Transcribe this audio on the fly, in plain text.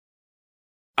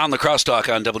On the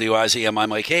Crosstalk on WIZM, I'm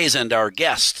Mike Hayes, and our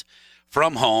guest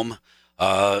from home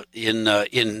not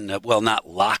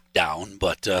lockdown,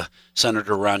 but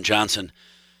Senator Ron Johnson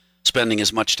spending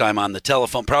as much time on the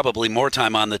telephone, probably more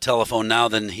time on the telephone now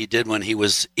than he did when he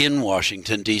was in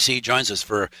Washington, D.C., joins us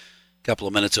for a couple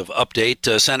of minutes of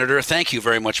update. Senator, thank you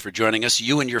very much for joining us.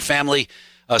 You and your family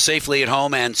safely at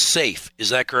home and safe. Is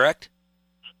that correct?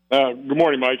 Good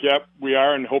morning, Mike. Yep, we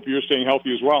are, and hope you're staying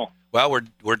healthy as well. Well,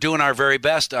 we're doing our very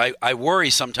best. I worry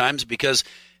sometimes because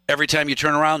every time you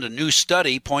turn around, a new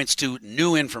study points to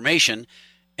new information,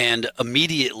 and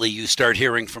immediately you start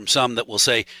hearing from some that will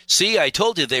say, see, I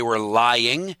told you they were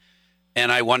lying.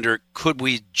 And I wonder, could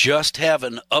we just have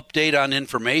an update on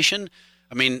information?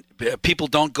 I mean, people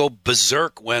don't go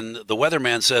berserk when the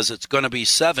weatherman says it's going to be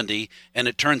 70 and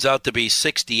it turns out to be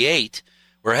 68.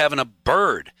 We're having a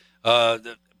bird.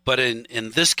 But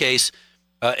in this case,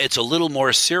 it's a little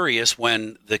more serious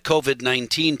when the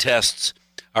COVID-19 tests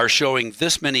are showing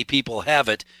this many people have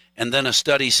it, and then a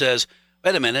study says,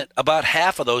 wait a minute, about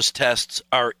half of those tests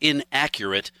are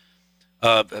inaccurate.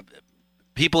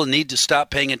 People need to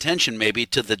stop paying attention maybe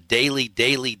to the daily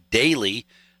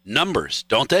numbers,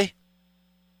 don't they?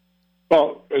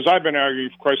 Well, as I've been arguing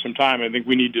for quite some time, I think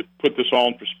we need to put this all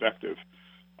in perspective.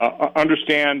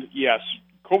 Understand, yes,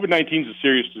 COVID-19 is a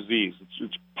serious disease.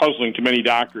 It's puzzling to many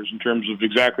doctors in terms of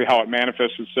exactly how it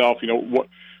manifests itself,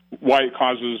 why it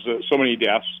causes so many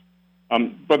deaths. But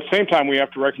at the same time, we have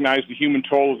to recognize the human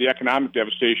toll of the economic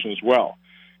devastation as well.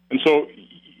 And so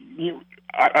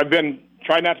I've been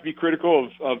trying not to be critical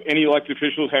of any elected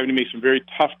officials having to make some very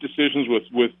tough decisions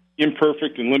with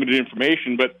imperfect and limited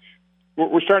information, but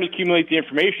we're starting to accumulate the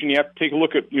information. You have to take a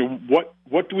look at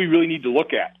what do we really need to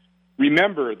look at.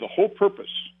 Remember, the whole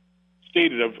purpose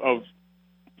stated of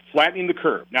flattening the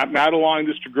curve, not allowing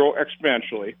this to grow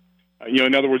exponentially.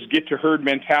 In other words, get to herd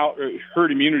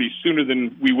immunity sooner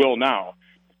than we will now,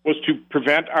 was to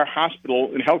prevent our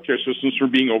hospital and healthcare systems from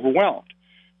being overwhelmed.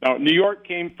 Now, New York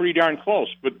came pretty darn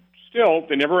close, but still,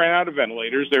 they never ran out of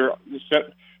ventilators. They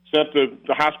set up the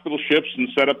hospital ships and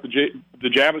set up the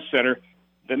Javits Center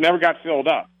that never got filled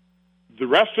up. The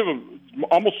rest of them,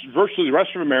 almost virtually the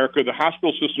rest of America, the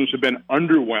hospital systems have been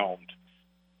underwhelmed.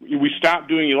 We stopped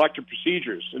doing elective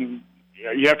procedures, and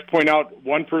you have to point out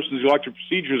one person's elective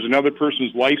procedure is another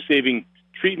person's life-saving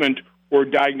treatment or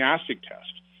diagnostic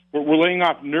test. We're laying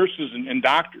off nurses and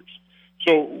doctors.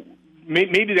 So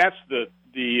maybe that's the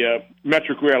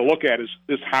metric we got to look at is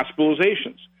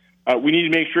hospitalizations. We need to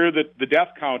make sure that the death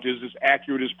count is as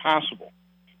accurate as possible.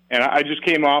 And I just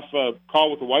came off a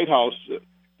call with the White House.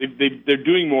 They're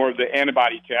doing more of the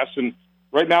antibody tests, and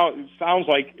right now, it sounds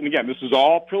like, and again, this is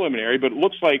all preliminary, but it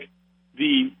looks like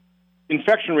the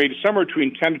infection rate is somewhere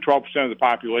between 10 to 12% of the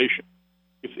population.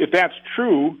 If that's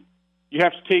true, you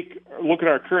have to take a look at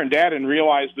our current data and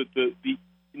realize that the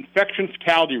infection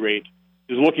fatality rate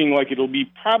is looking like it'll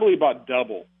be probably about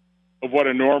double of what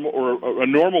a normal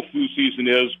flu season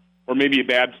is, or maybe a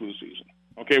bad flu season,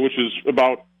 okay, which is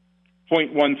about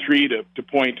 0.13 to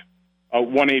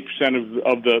 0.18%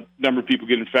 of the number of people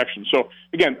get infections. So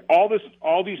again, all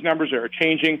these numbers are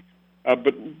changing,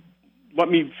 but let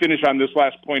me finish on this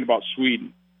last point about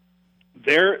Sweden.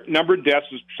 Their number of deaths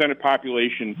as percent of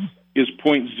population is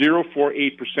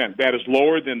 0.048%. That is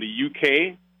lower than the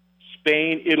UK,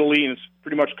 Spain, Italy, and it's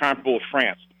pretty much comparable to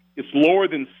France. It's lower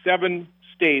than 7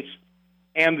 states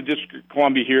and the District of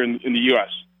Columbia here in the U.S.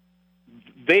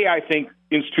 They, I think,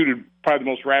 instituted probably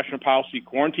the most rational policy: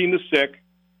 quarantine the sick,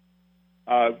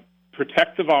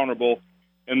 protect the vulnerable,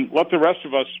 and let the rest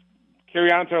of us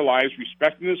carry on with our lives,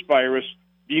 respecting this virus,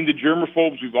 being the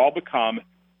germaphobes we've all become.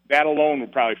 That alone will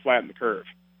probably flatten the curve.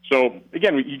 So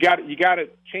again, you got to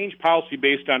change policy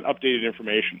based on updated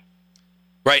information.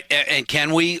 Right, and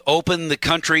can we open the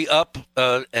country up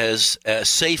as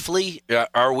safely?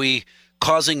 Are we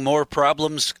causing more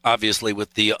problems? Obviously,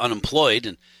 with the unemployed,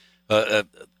 and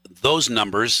those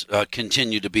numbers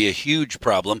continue to be a huge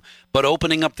problem. But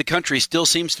opening up the country still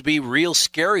seems to be real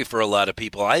scary for a lot of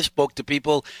people. I spoke to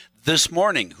people this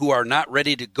morning who are not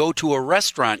ready to go to a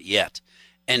restaurant yet,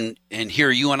 and here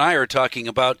you and I are talking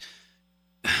about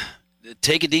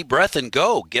take a deep breath and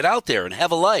go, get out there and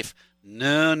have a life.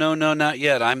 No, not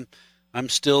yet. I'm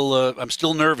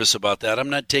still nervous about that. I'm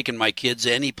not taking my kids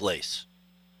any place.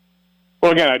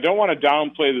 Well, again, I don't want to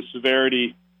downplay the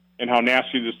severity and how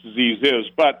nasty this disease is,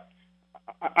 but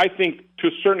I think to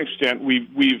a certain extent we've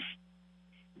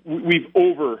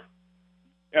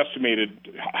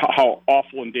overestimated how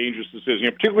awful and dangerous this is.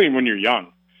 Particularly when you're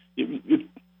young,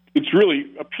 it's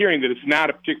really appearing that it's not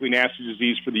a particularly nasty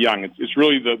disease for the young. It's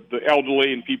really the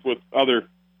elderly and people with other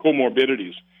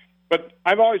comorbidities. But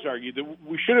I've always argued that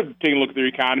we should have taken a look at their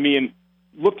economy and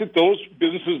looked at those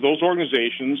businesses, those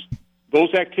organizations,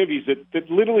 those activities that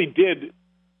literally did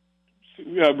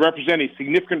represent a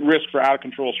significant risk for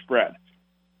out-of-control spread.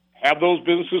 Have those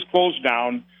businesses closed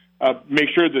down, make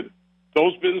sure that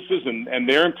those businesses and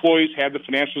their employees have the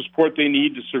financial support they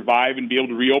need to survive and be able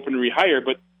to reopen and rehire,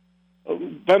 but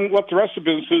then let the rest of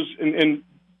the businesses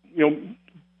and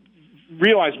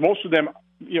realize most of them,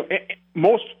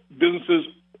 most businesses,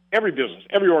 every business,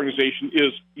 every organization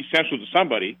is essential to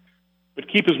somebody, but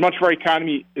keep as much of our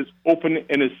economy as open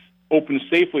and as open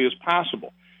safely as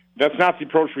possible. That's not the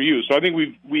approach we use. So I think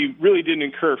we really didn't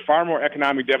incur far more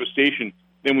economic devastation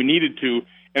than we needed to,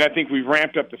 and I think we've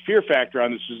ramped up the fear factor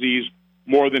on this disease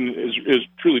more than is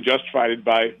truly justified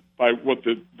by what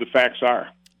the facts are.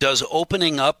 Does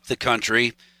opening up the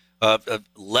country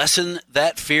lessen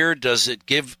that fear? Does it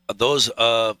give those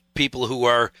people who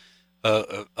are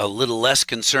a little less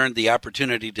concerned the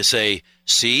opportunity to say,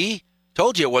 see,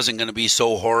 told you it wasn't going to be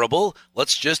so horrible.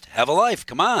 Let's just have a life.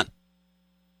 Come on.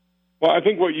 Well, I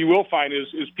think what you will find is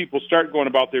people start going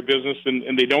about their business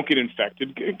and they don't get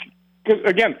infected. Because,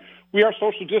 again, we are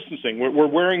social distancing. We're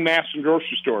wearing masks in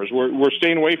grocery stores. We're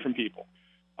staying away from people.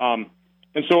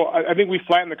 And so I think we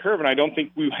flattened the curve, and I don't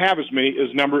think we have as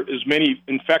many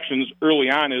infections early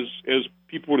on as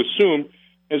people would assume.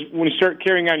 As when you start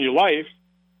carrying on your life,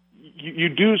 you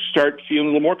do start feeling a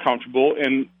little more comfortable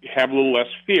and have a little less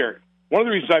fear. One of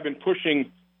the reasons I've been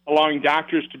pushing allowing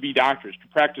doctors to be doctors, to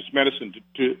practice medicine,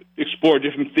 to explore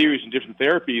different theories and different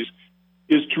therapies,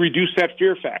 is to reduce that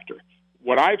fear factor.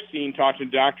 What I've seen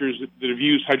talking to doctors that have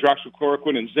used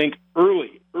hydroxychloroquine and zinc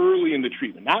early in the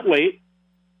treatment, not late,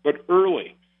 but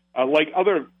early, like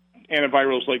other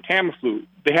antivirals like Tamiflu,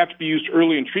 they have to be used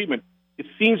early in treatment. It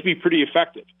seems to be pretty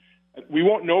effective. We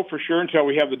won't know for sure until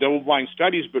we have the double-blind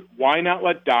studies, but why not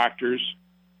let doctors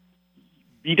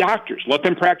be doctors? Let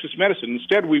them practice medicine.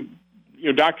 Instead,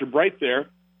 Dr. Bright there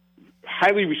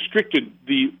highly restricted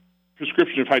the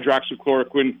prescription of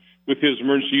hydroxychloroquine with his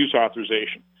emergency use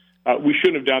authorization. We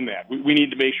shouldn't have done that. We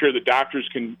need to make sure that doctors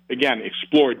can, again,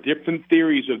 explore different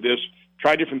theories of this,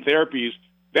 try different therapies.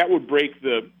 That would break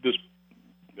this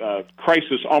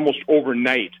crisis almost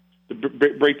overnight, to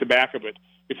break the back of it.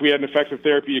 If we had an effective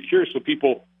therapy to cure, so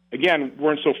people, again,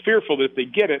 weren't so fearful that if they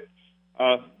get it,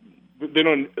 they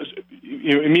don't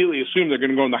immediately assume they're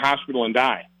going to go in the hospital and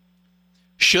die.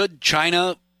 Should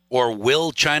China or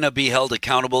will China be held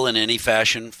accountable in any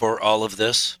fashion for all of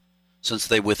this, since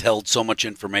they withheld so much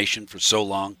information for so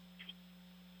long?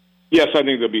 Yes, I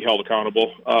think they'll be held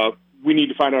accountable. We need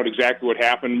to find out exactly what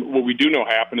happened. What we do know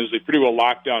happened is they pretty well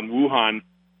locked down Wuhan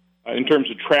in terms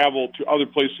of travel to other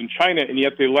places in China, and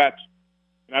yet they let,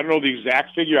 and I don't know the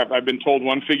exact figure. I've been told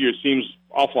one figure. It seems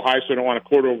awful high, so I don't want to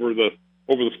quote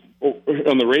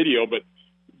on the radio, but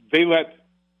they let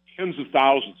tens of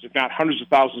thousands, if not hundreds of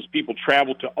thousands of people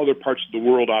travel to other parts of the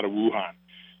world out of Wuhan.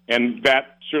 And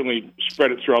that certainly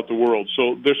spread it throughout the world.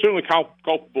 So they're certainly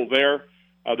culpable there.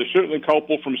 They're certainly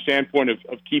culpable from a standpoint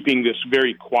of keeping this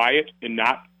very quiet and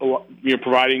not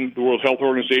providing the World Health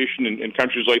Organization and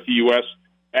countries like the U.S.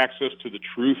 access to the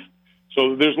truth.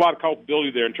 So there's a lot of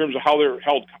culpability there in terms of how they're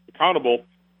held accountable.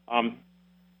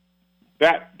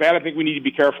 That I think we need to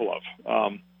be careful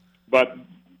of. But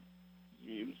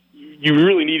you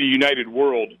really need a united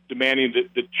world demanding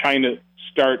that China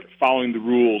start following the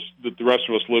rules that the rest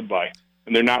of us live by,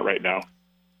 and they're not right now.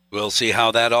 We'll see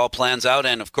how that all plans out,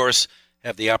 and of course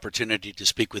have the opportunity to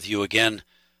speak with you again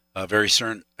very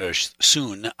soon,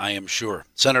 I am sure.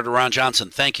 Senator Ron Johnson,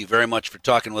 thank you very much for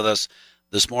talking with us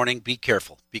this morning. Be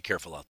careful. Be careful out there.